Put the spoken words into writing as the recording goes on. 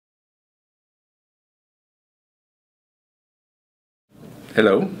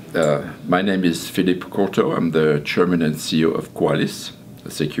Hello, my name is Philippe Courtot. I'm the chairman and CEO of Qualys,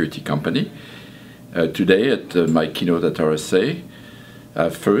 a security company. Today at my keynote at RSA,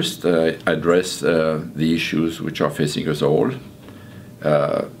 first I address the issues which are facing us all.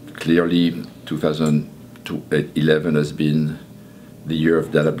 Clearly, 2011 has been the year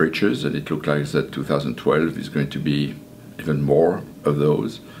of data breaches, and it looks like that 2012 is going to be even more of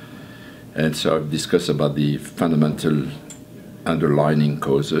those. And so I've discussed about the fundamental underlying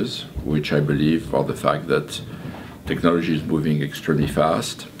causes, which I believe are the fact that technology is moving extremely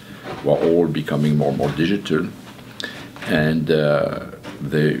fast. We're all becoming more and more digital, and the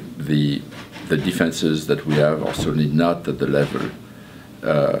defenses that we have are certainly not at the level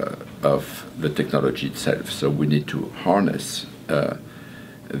of the technology itself. So we need to harness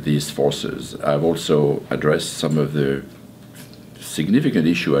these forces. I've also addressed some of the significant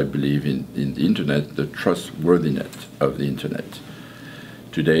issue, I believe, in the internet, the trustworthiness of the internet.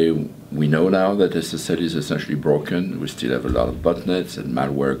 Today, we know now that SSL is essentially broken. We still have a lot of botnets and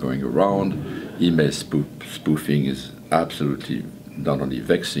malware going around. Email spoofing is absolutely not only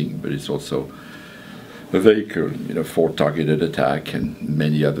vexing, but it's also a vehicle, for targeted attack and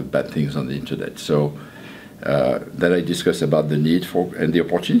many other bad things on the internet. So then I discuss about the need for and the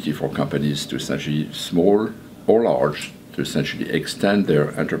opportunity for companies to essentially, small or large, to essentially extend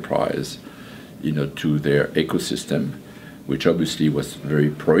their enterprise, to their ecosystem, which obviously was very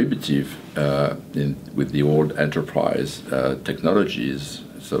prohibitive with the old enterprise technologies.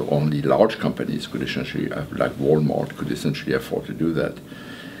 So only large companies could essentially, like Walmart, could essentially afford to do that.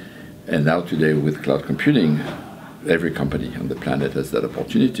 And now today, with cloud computing, every company on the planet has that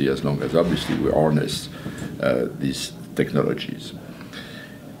opportunity, as long as obviously we harness these technologies.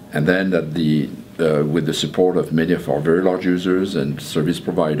 And then with the support of many of our very large users and service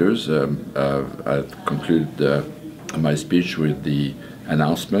providers, I've concluded my speech with the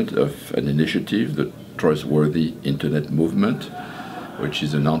announcement of an initiative, the Trustworthy Internet Movement, which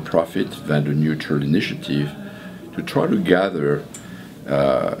is a non-profit, vendor-neutral initiative to try to gather,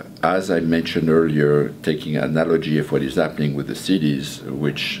 as I mentioned earlier, taking an analogy of what is happening with the cities,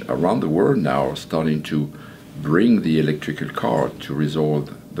 which around the world now are starting to bring the electrical car to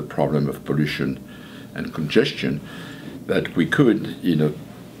resolve the problem of pollution and congestion, that we could,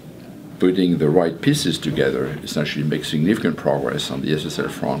 putting the right pieces together, essentially make significant progress on the SSL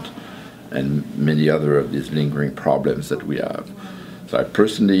front and many other of these lingering problems that we have. So I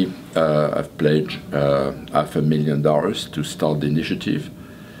personally have pledged $500,000 to start the initiative,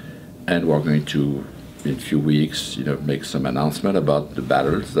 and we're going to, in a few weeks, make some announcement about the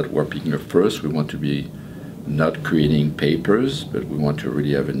battles that we're picking up first. We want to be not creating papers, but we want to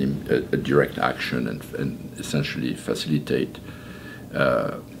really have a direct action and essentially facilitate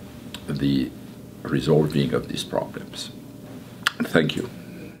the resolving of these problems. Thank you.